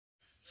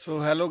So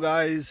hello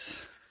guys,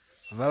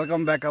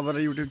 welcome back our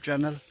YouTube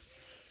channel.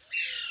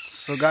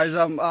 So guys,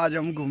 आज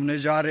हम घूमने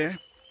जा रहे हैं।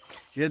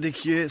 ये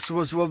देखिए,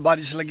 सुबह सुबह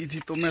बारिश लगी थी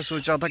तो मैं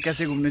सोच रहा था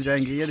कैसे घूमने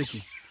जाएंगे। ये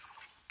देखिए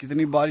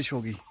कितनी बारिश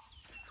होगी,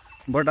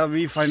 बट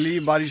अभी फाइनली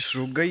बारिश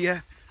रुक गई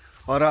है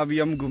और अभी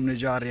हम घूमने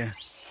जा रहे हैं।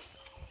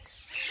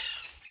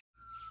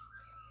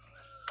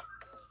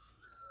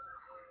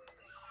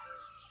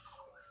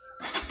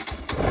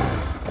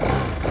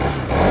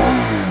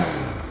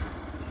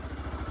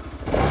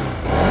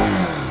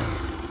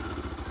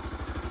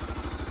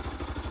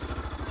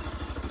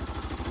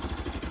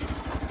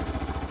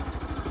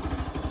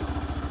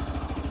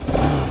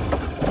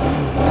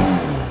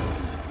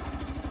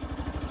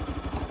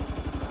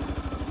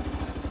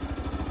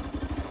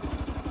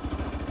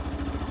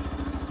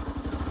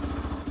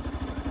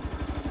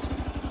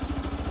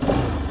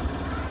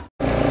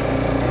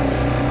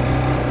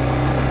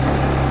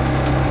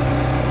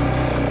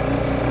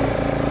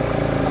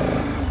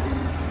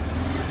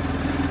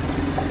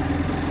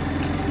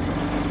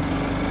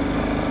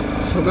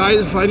 तो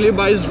गाइस फाइनली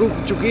बारिश रुक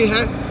चुकी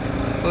है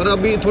और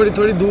अभी थोड़ी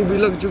थोड़ी धूप भी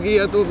लग चुकी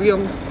है, तो अभी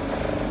हम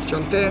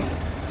चलते हैं।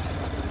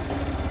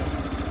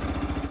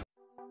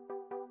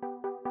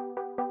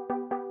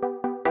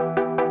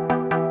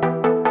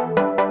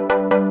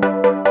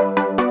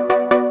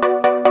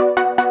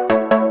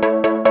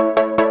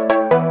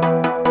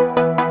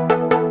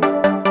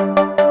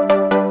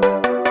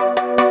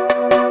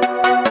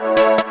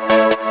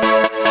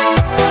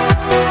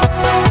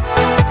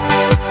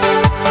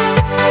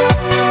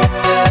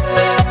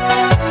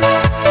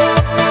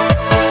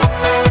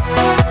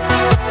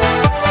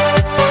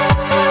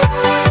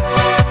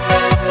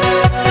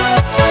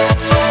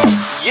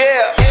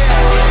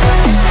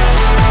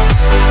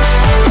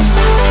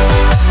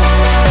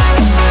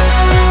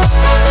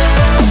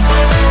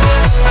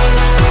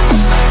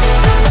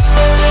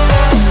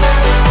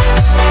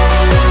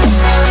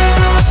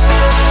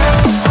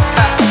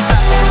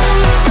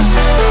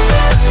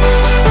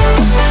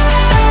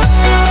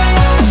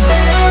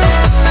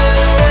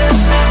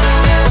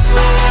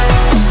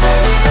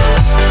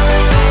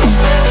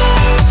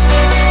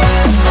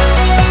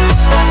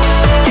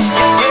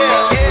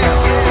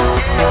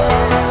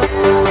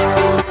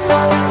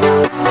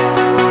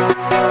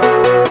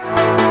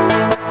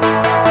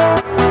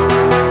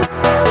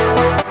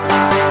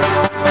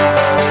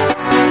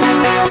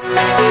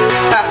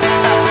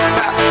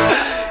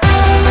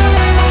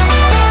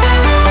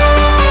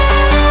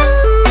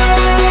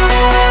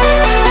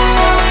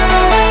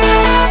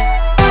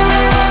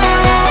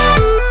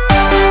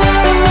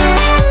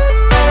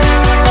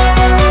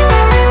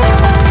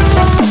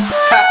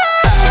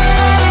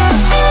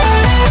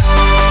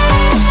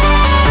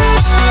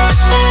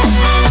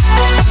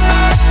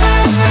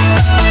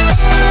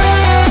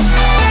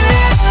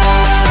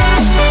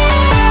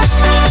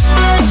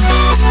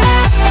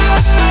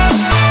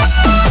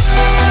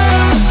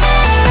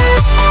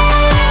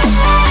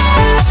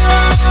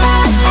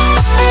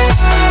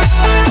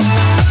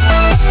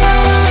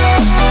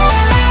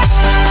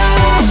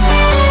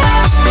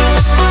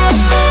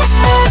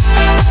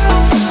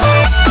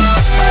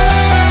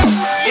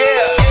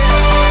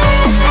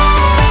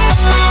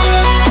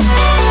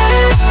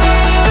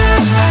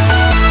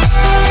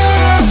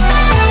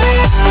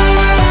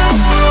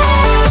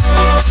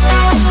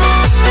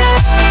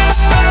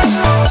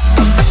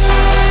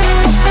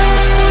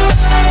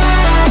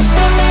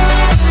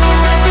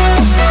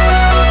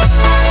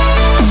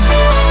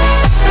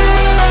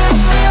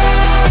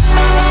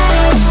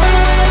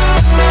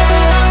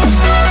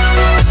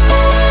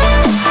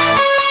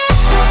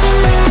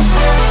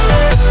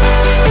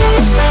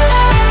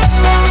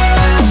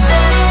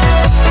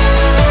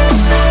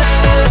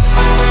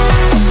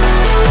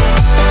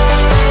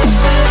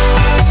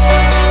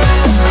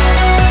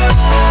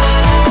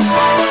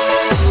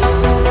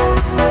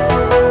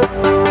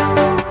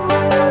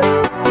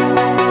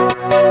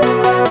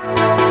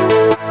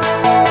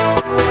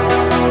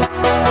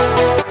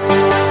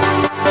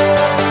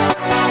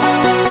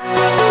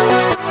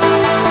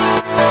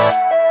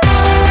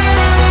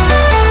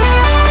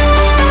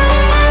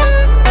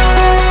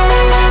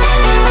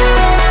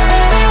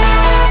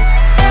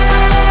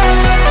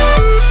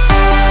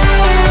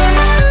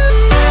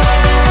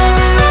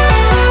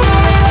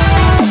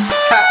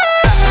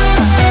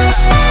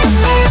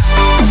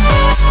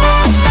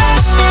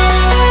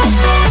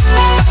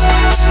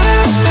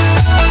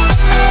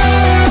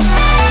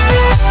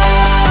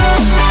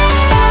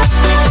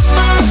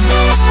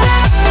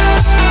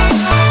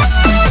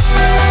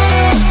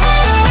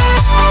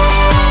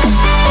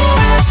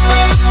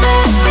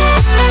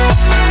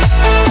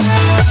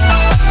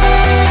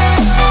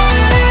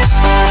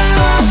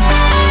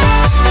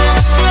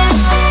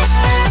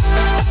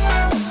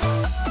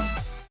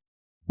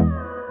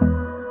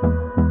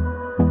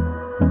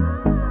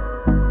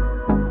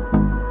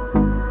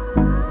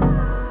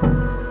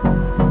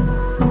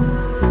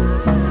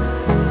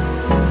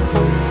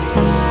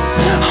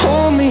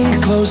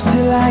 close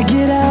till I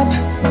get up.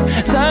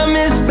 Time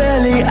is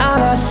barely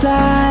on our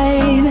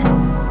side.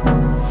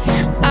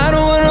 I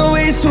don't wanna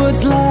waste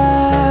what's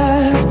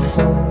left.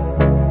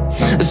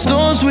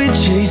 storms we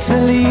chase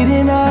are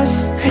leading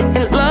us,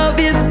 and love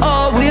is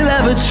all we'll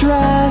ever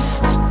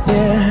trust.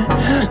 Yeah,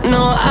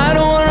 no, I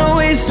don't wanna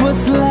waste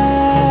what's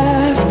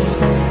left.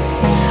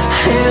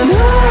 And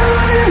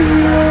on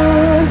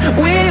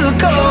we'll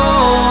go,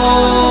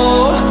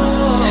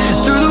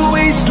 through the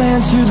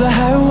wastelands, through the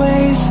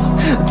highways,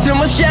 till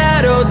my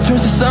shadow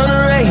turns to sun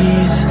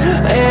rays.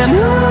 And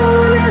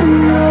on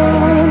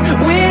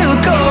we'll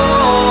go,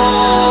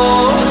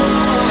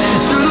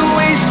 through the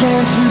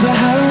wastelands, through the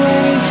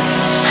highways,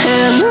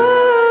 and on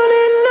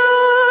we'll go.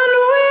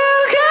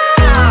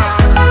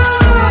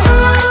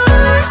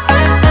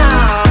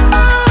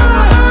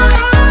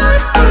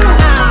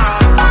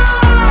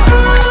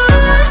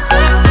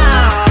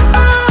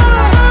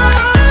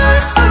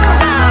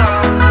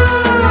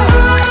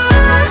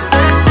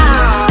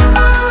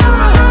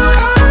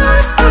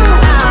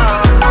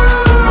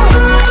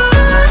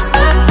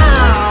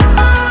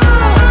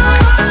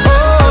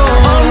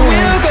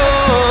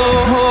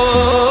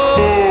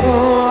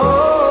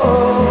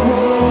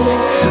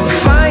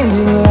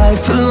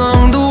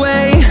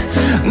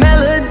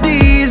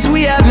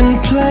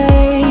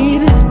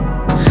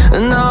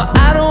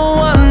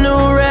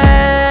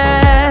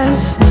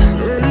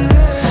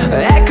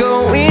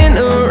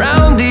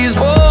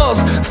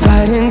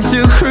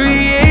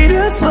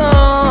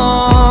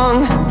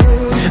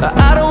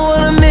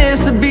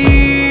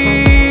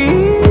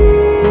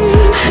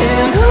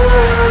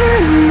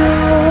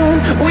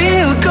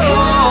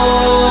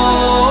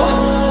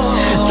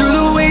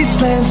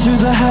 Through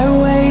the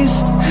highways,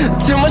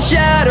 till my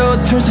shadow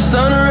turns to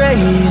sun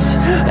rays.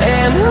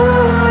 And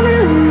on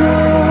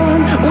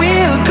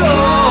we'll go,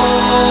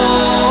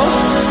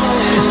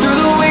 through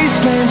the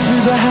wastelands,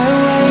 through the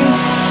highways,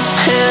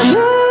 and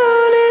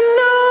on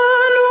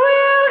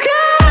we'll go.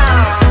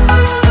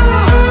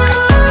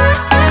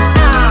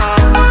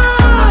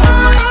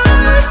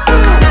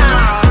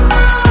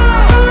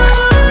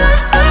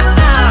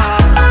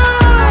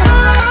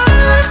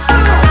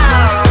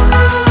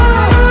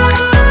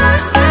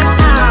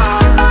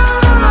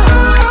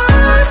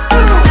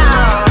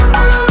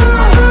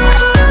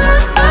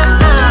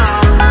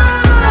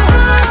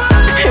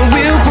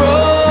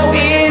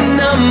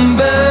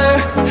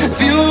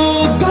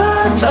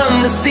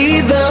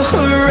 See the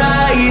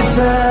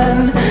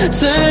horizon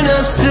turn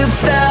us to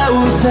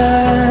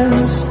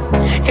thousands,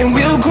 and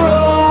we'll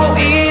grow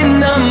in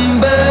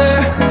number,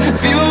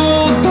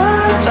 fueled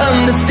by them.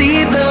 To see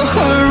the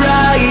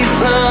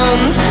horizon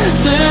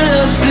turn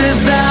us to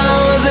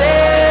thousands,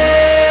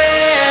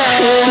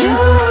 and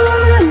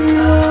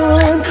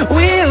on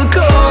we'll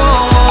go,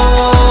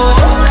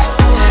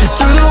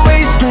 through the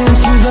wastelands,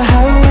 through the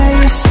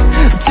highways,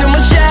 till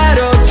my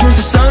shadow turns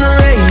to sun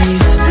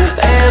rays.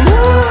 And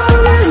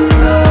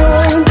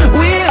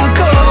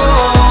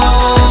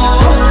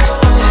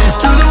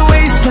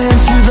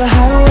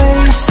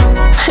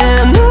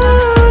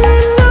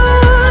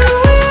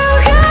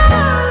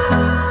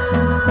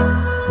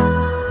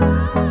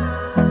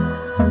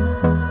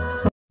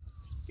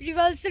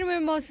Rewalsar में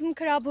मौसम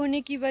ख़राब होने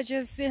की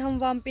वजह से हम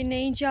वहाँ पे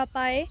नहीं जा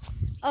पाए।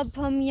 अब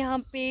हम यहाँ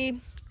पे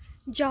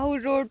जाहू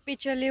रोड पे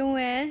चले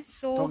हुए हैं।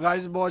 तो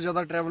गाइस बहुत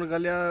ज़्यादा ट्रैवल कर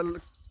लिया,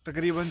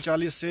 तकरीबन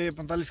 40 से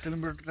 45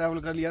 किलोमीटर ट्रैवल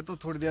कर लिया, तो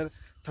थोड़ी देर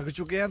थक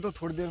चुके हैं, तो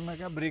थोड़ी देर में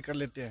क्या ब्रेक कर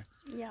लेते हैं।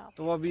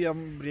 तो अभी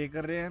हम ब्रेक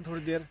कर रहे हैं,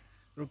 थोड़ी देर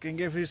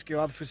रुकेंगे, फिर इसके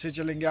बाद फिर से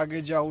चलेंगे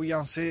आगे। जाहू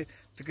यहाँ से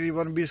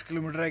तकरीबन 20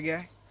 किलोमीटर रह गया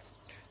है,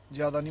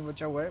 ज़्यादा नहीं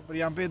बचा हुआ है। पर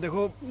यहाँ पे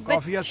देखो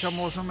काफ़ी अच्छा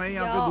मौसम है,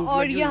 यहाँ पे धूप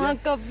और यहाँ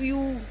का व्यू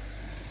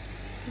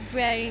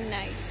वेरी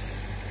नाइस।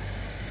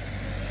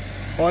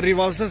 और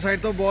रिवाल्सर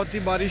साइड तो बहुत ही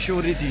बारिश हो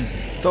रही थी,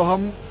 तो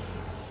हम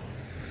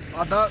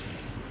आधा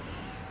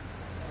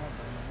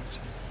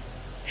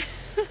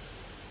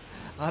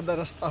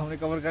रास्ता हमने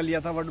कवर कर लिया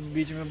था, बट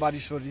बीच में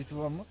बारिश हो रही थी,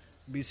 तो हम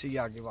बीच से ही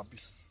आगे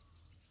वापस।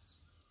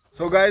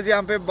 सो गाइस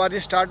यहाँ पे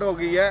बारिश स्टार्ट हो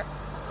गई है,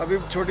 अभी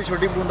छोटी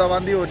छोटी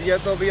बूंदाबांदी हो रही है,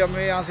 तो अभी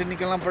हमें यहाँ से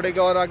निकलना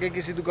पड़ेगा और आगे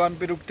किसी दुकान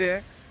पे रुकते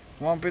हैं,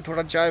 वहाँ पे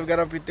थोड़ा चाय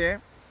वगैरह पीते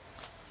हैं।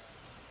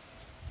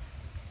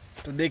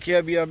 तो देखिए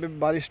अभी यहाँ पे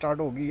बारिश स्टार्ट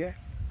हो गई है,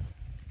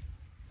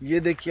 ये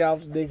देखिए आप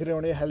देख रहे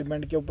होंगे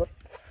हेलमेट के ऊपर।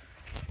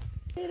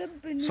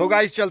 सो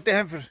गाइस चलते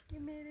हैं फिर।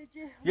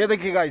 ये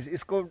देखिए गाइस,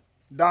 इसको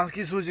डांस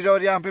की सूझ रही है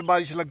और यहाँ पे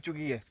बारिश लग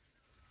चुकी है,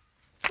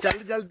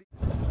 जल्दी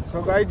जल्दी।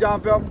 सो गाइस जहाँ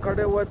पे हम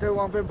खड़े हुए थे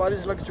वहाँ पे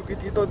बारिश लग चुकी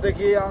थी, तो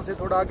देखिए यहाँ से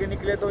थोड़ा आगे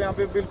निकले तो यहाँ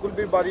पे बिल्कुल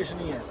भी बारिश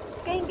नहीं है,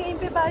 कहीं कहीं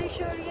पे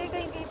बारिश हो रही है,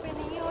 कहीं कहीं पे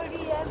नहीं हो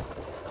रही है,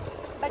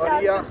 बट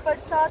आज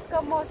बरसात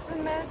का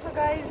मौसम है। सो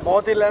गाइस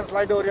बहुत ही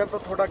लैंडस्लाइड हो रही है, तो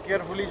थोड़ा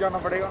केयरफुली जाना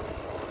पड़ेगा,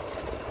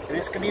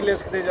 रिस्क नहीं ले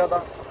सकते,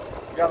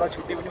 ज़्यादा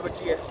छुट्टी भी नहीं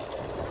बची है।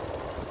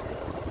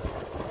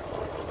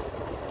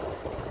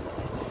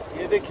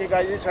 ये देखिए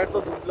गाइस इस साइड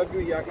तो धूप लगी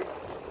हुई है आगे।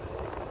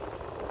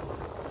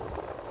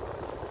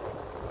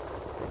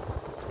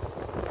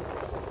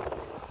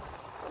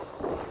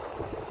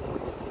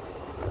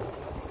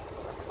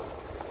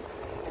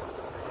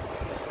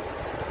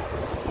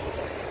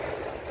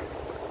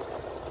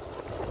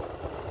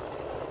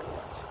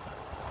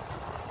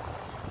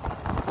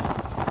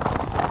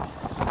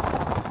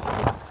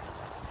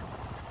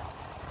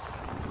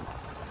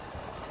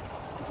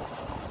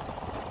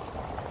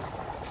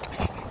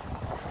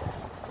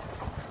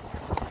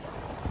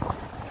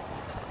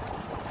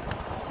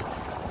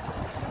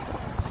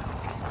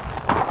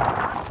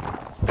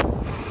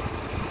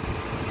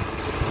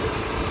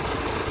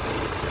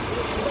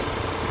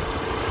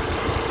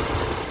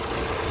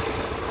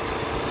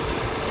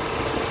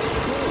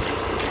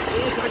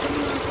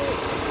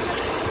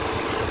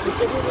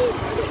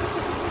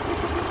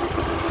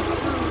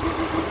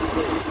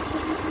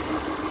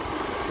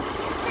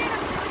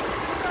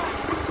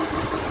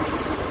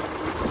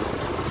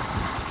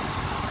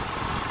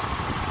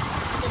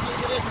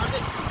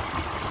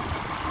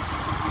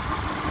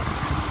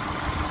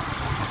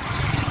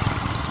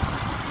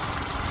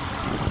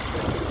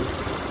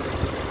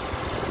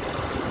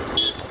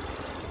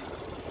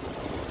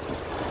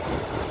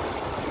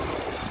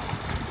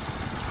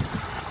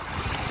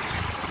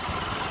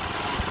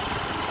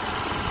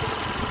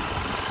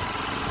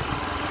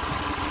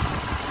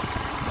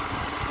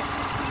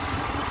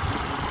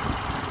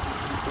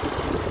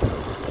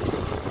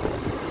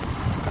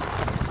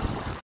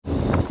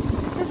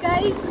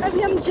 गाइस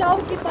अभी हम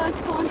जाऊ के पास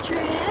पहुंच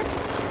रहे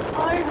हैं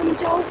और हम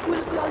जाऊ पुल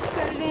क्रॉस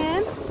कर रहे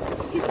हैं।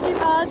 इसके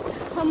बाद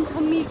हम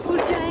हमीरपुर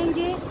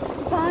जाएंगे।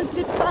 वहाँ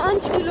से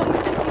 5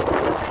 किलोमीटर की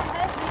दूरी पर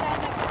है हीरा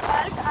नगर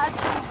पार्क। आज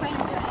हम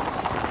वहीं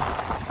जाएंगे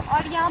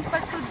और यहाँ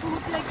पर तो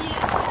धूप लगी है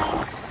इस टाइम।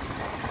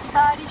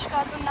 बारिश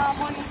का तो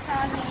नामो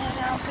निशान नहीं है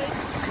यहाँ पे,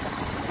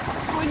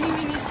 होनी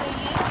भी नहीं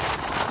चाहिए।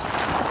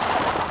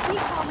 अभी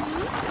हम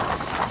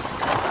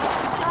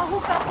जाहू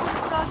का पुल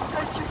क्रॉस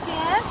कर चुके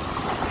हैं।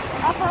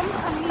 अब हम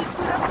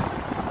हमीरपुर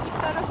की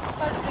तरफ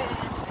बढ़ रहे हैं।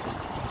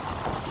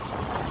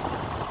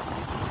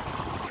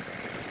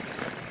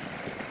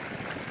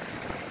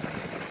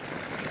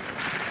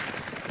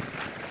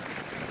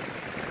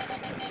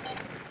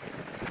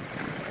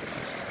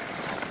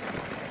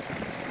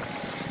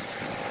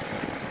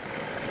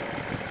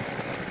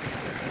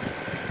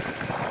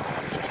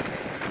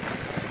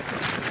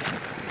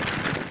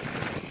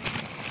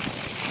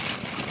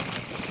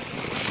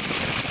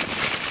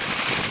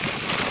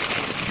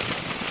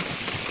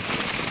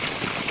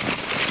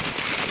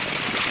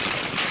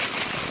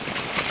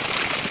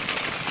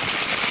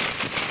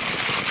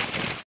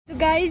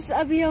 गाइस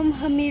अभी हम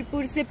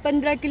हमीरपुर से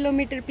 15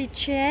 किलोमीटर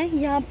पीछे हैं।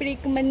 यहाँ पर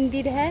एक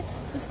मंदिर है,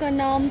 उसका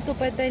नाम तो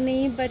पता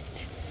नहीं,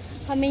 बट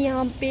हमें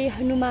यहाँ पे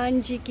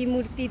हनुमान जी की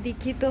मूर्ति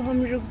दिखी तो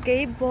हम रुक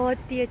गए।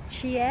 बहुत ही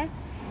अच्छी है।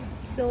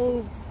 सो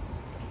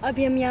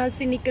अभी हम यहाँ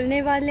से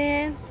निकलने वाले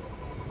हैं।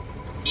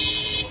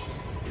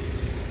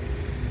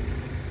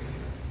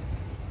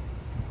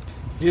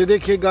 ये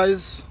देखिए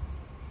गाइस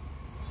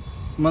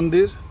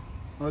मंदिर,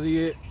 और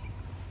ये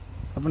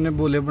अपने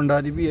भोले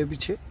भंडारी भी है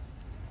पीछे।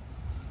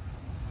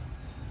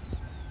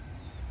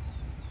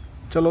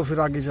 चलो फिर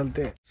आगे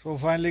चलते हैं। सो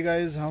फाइनली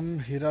गाइस हम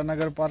हीरा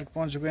नगर पार्क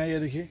पहुंच चुके हैं। ये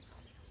देखिए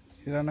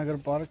हीरा नगर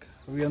पार्क।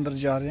 अभी अंदर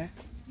जा रहे हैं।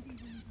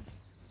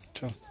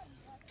 चल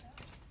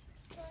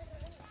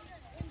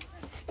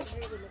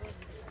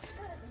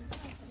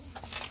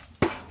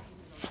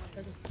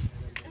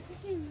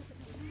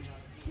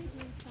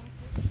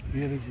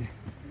ये देखिए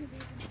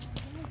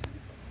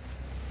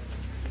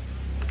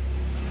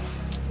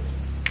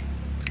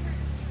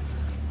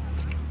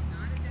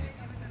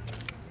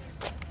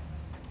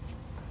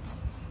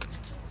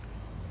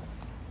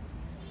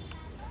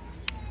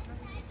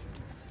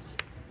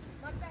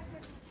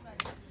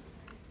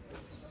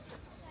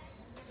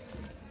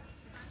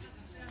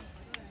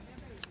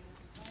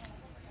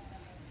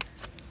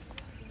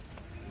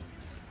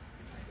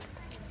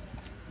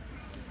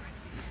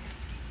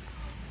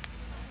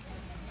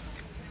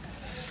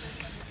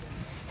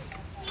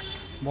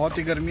बहुत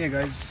ही गर्मी है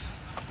गाइस।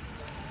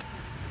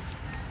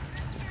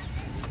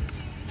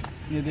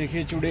 ये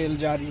देखिए चुड़ैल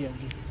जा रही है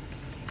अभी।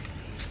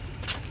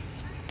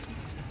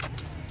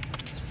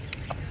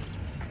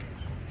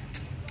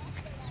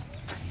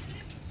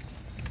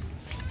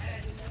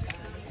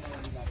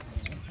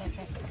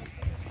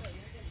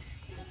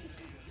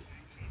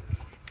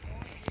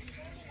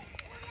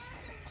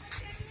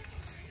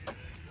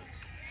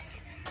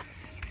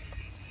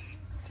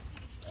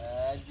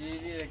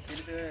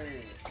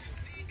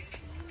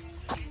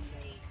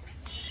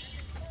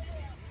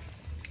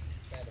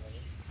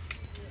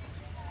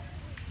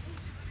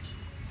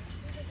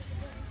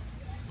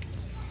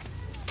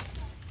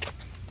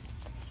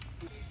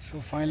 सो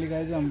फाइनली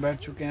गाइस हम बैठ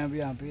चुके हैं अभी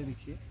यहाँ पे।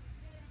 देखिए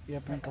ये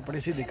अपने कपड़े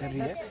से दिख रही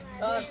है।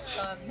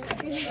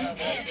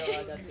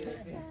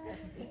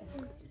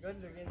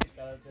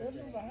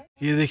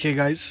 ये देखिए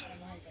guys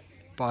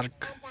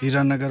park,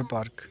 Hira Nagar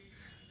park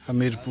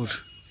Hamirpur.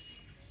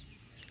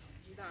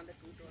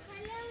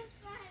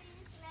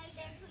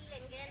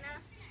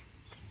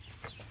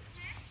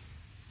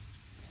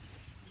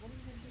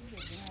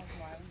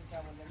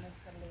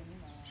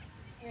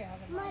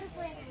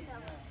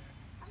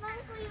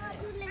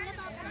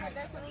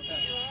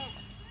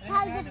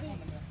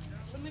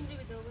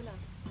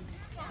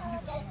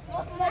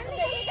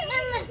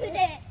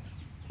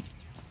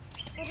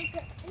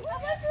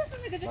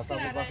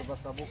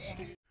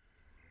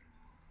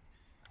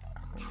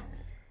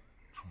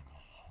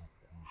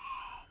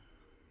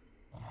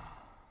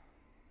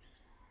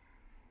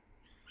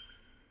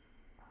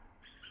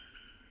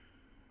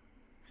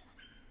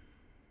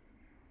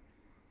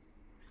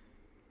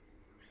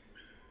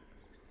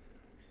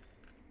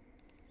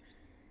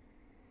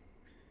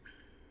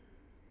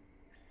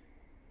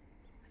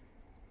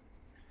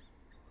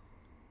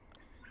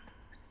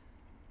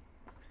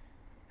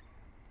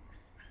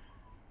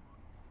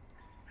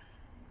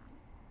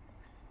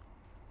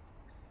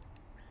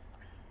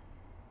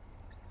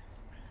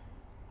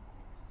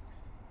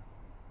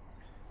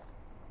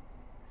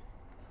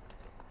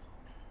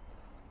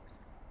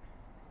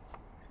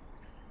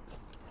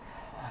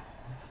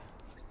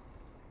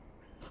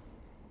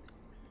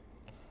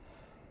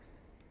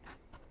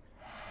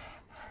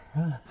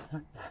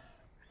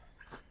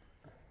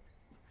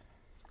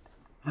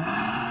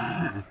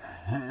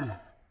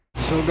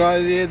 So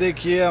guys ये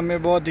देखिए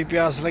हमें बहुत ही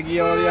प्यास लगी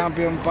है और यहाँ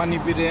पे हम पानी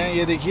पी रहे हैं।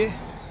 ये देखिए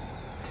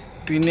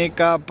पीने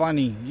का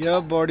पानी। यह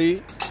बॉडी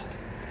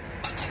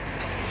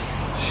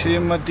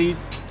श्रीमती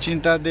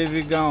चिंता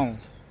देवी गांव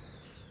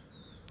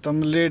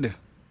तमलेड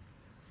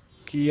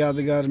की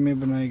यादगार में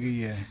बनाई गई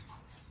है।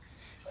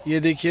 ये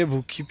देखिए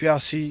भूखी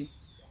प्यासी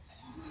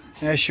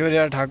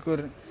ऐश्वर्या ठाकुर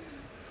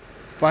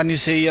पानी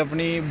से ही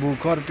अपनी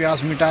भूख और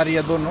प्यास मिटा रही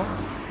है दोनों।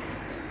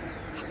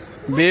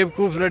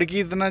 बेवकूफ लड़की,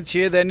 इतना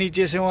छेद है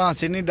नीचे से वहां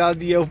से नहीं डाल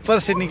दिया, ऊपर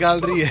से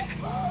निकाल रही है।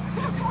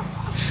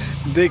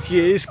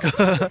 देखिए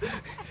इसका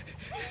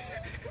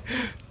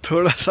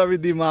थोड़ा सा भी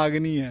दिमाग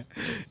नहीं है।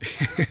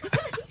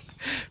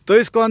 तो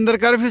इसको अंदर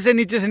कर, फिर से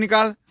नीचे से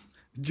निकाल,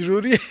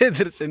 जरूरी है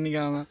इधर से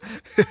निकालना।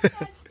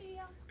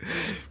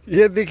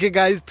 ये देखिए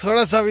गाइस,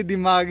 थोड़ा सा भी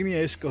दिमाग नहीं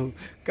है इसको,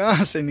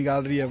 कहाँ से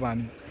निकाल रही है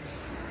पानी।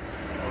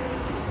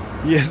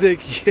 ये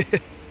देखिए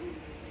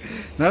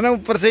ना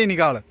ऊपर से ही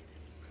निकाल।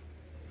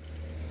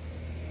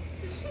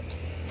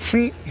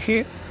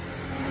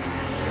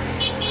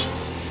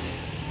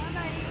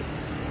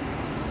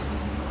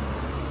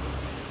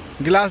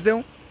 गिलास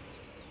दूं?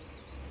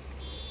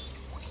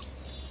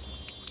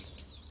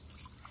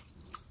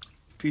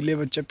 पीले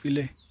बच्चा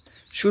पीले,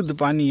 शुद्ध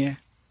पानी है।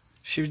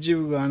 शिवजी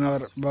भगवान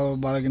और बाबा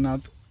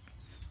बालकनाथ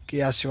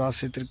के आशीर्वाद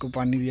से तेरे को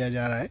पानी दिया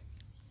जा रहा है।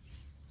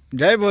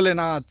 जय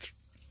भोलेनाथ।